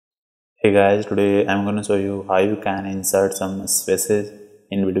Hey guys, today I'm going to show you how you can insert some spaces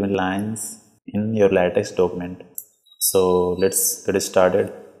in between lines in your LaTeX document. So let's get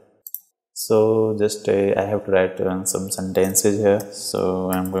started. So just I have to write some sentences here.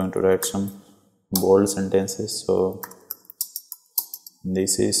 So I'm going to write some bold sentences. So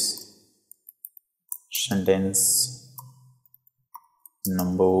this is sentence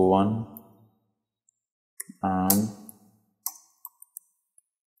number 1 and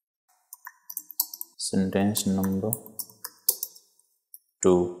sentence number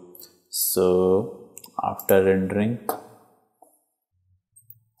 2. So after rendering,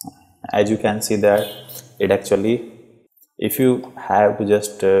 as you can see that it actually, if you have to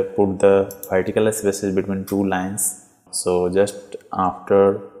just put the vertical spaces between two lines, so just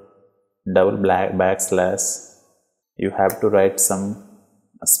after double backslash you have to write some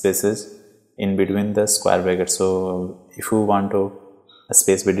spaces in between the square bracket. So if you want to a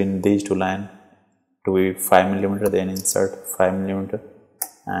space between these two lines to be 5 mm, then insert 5 mm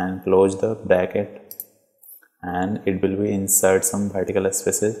and close the bracket, and it will be insert some vertical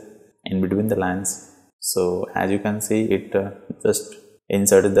spaces in between the lines. So as you can see, it just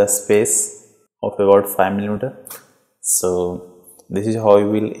inserted the space of about 5 mm. So this is how you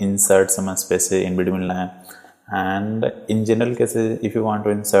will insert some spaces in between line. And in general cases, if you want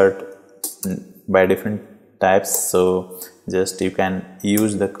to insert by different types, so just you can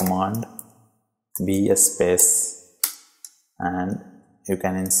use the command be a space and you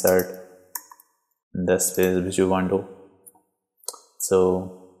can insert the space which you want to.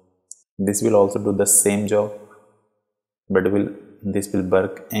 So this will also do the same job, but this will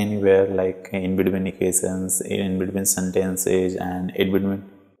work anywhere, like in between equations, in between sentences, and in between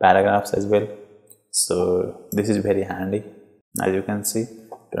paragraphs as well. So this is very handy. As you can see,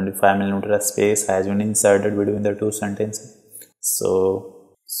 25 mm space has been inserted between the two sentences.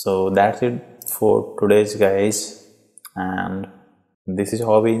 So that's it for today's guys, and this is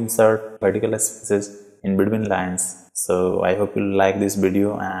how we insert vertical spaces in between lines. So I hope you like this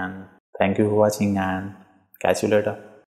video, and thank you for watching, and catch you later.